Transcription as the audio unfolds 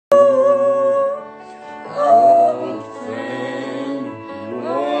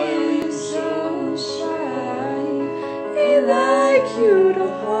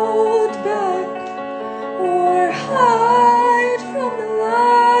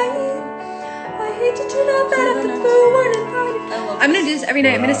I'm gonna do this every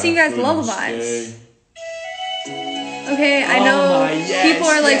night. I'm gonna sing you guys lullabies. Okay, I know people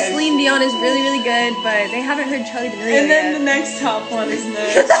are like Celine Dion is really, really good, but they haven't heard Charli D'Amelio And then yet. the next top one is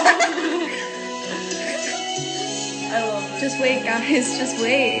next. I love it. Just wait, guys. Just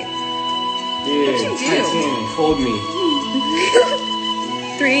wait. Dude, What'd you do? Titanic, hold me.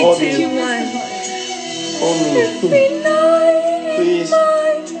 3, Hold 2, me. 1. Hold me. Please.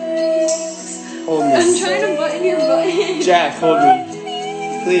 Hold me. I'm trying to button your button. Jack, hold me.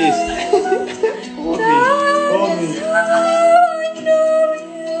 Please. Hold me. Hold me.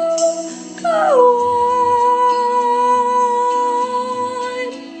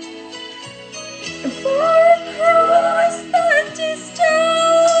 Far across the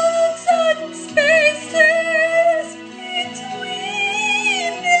distance and spaces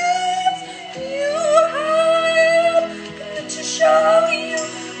between us, you have to show you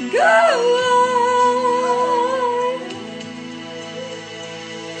go on.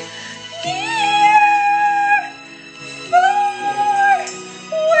 Near, far,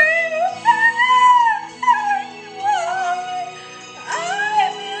 wherever you are, I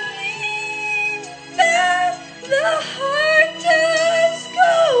believe that the heart does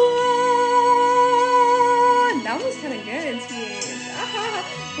go on. That was kind of good, sweet.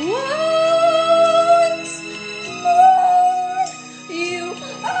 Once more, you open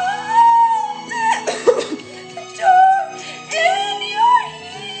the door, and you're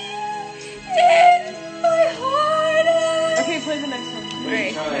here in my heart. Okay, play the next one.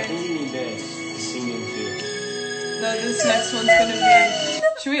 Alright. Charlie, I think you need this. Singing too. No, this next one's gonna be.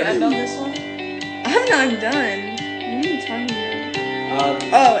 Should we end on this one? I'm not done. What are you talking about?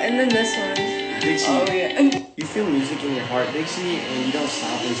 Oh, and then this one. Dixie, Oh yeah. you feel music in your heart, Dixie, and you don't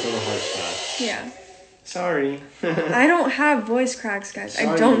stop until the heart stops. Yeah. Sorry. I don't have voice cracks, guys. I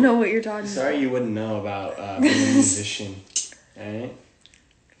Sorry. don't know what you're talking Sorry about. you wouldn't know about being a musician. Alright?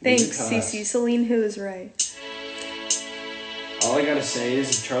 Thanks, Because Cece. Celine Who is right. all I gotta say is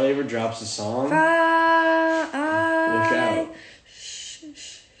if Charlie ever drops a song, Look out.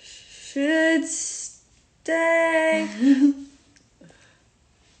 Should stay.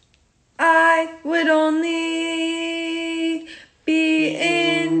 I would only be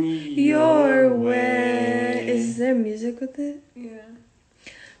in your way. Is there music with it? Yeah.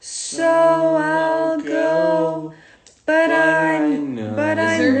 So I'll go, but I know. but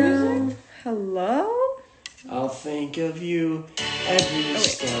I Is there know. music? Hello? I'll think of you every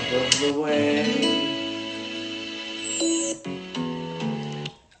step of the way.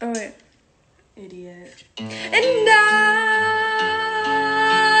 Oh wait. Idiot. And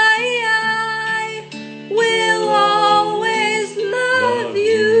I will always love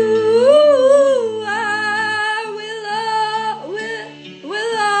you. I will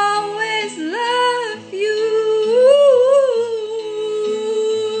always love you.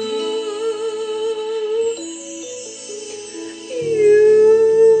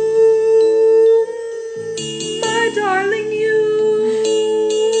 You, my darling, you.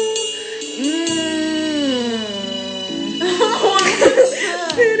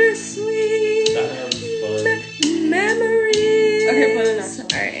 Bittersweet That was fun. memories. Okay, play the next one.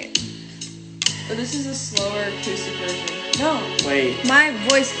 Alright. But this is a slower acoustic version. No. Wait, My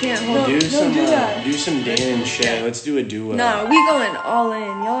voice can't hold. do some do that. do some Dan and Shay. Let's do a duo. No, we going all in.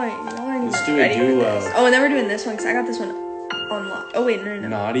 Y'all ain't Let's even do a ready for duo. this. Oh, and then we're doing this one because I got this one on lock. Oh wait, no.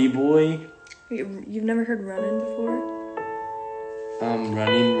 Naughty boy. You've never heard "Running" before?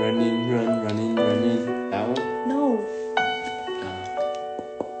 Running. That one. No.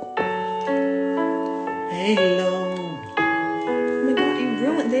 Halo. Oh my god, you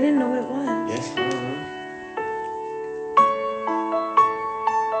ruined. They didn't know what it was. Yes.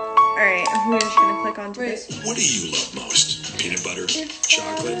 Alright, we're just gonna click onto this. What do you love most? Peanut butter?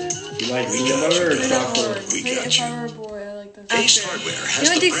 Chocolate? You like We peanut got butter or you. chocolate? We Wait, got if you. I were a boy, I like this. Ace Hardware has You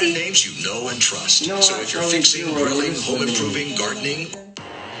know what, the Dixie? brand names you know and trust. You know So what, if you're Charlie, fixing, you grilling, are home listening. improving, gardening,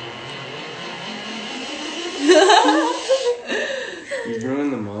 You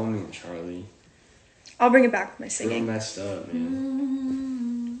ruined the moment, Charlie. I'll bring it back with my It's real singing. messed up, man.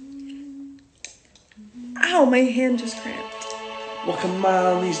 Ow, my hand just cramped. Walk a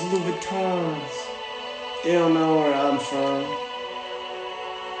mile in these Louboutins. They don't know where I'm from.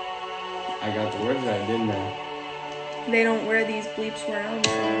 I got the words right, didn't I? They don't wear these bleeps where I'm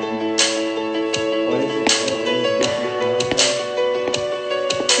from. What is it?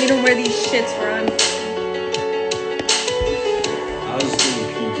 They don't wear these shits where I'm from. I was doing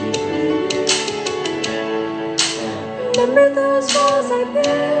PG. Remember those walls I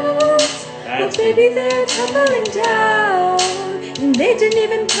built? Well, baby, they're tumbling down. And they didn't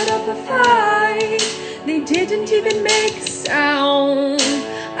even put up a fight. They didn't even make a sound.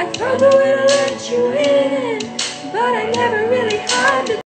 I found a way to let you in, but I never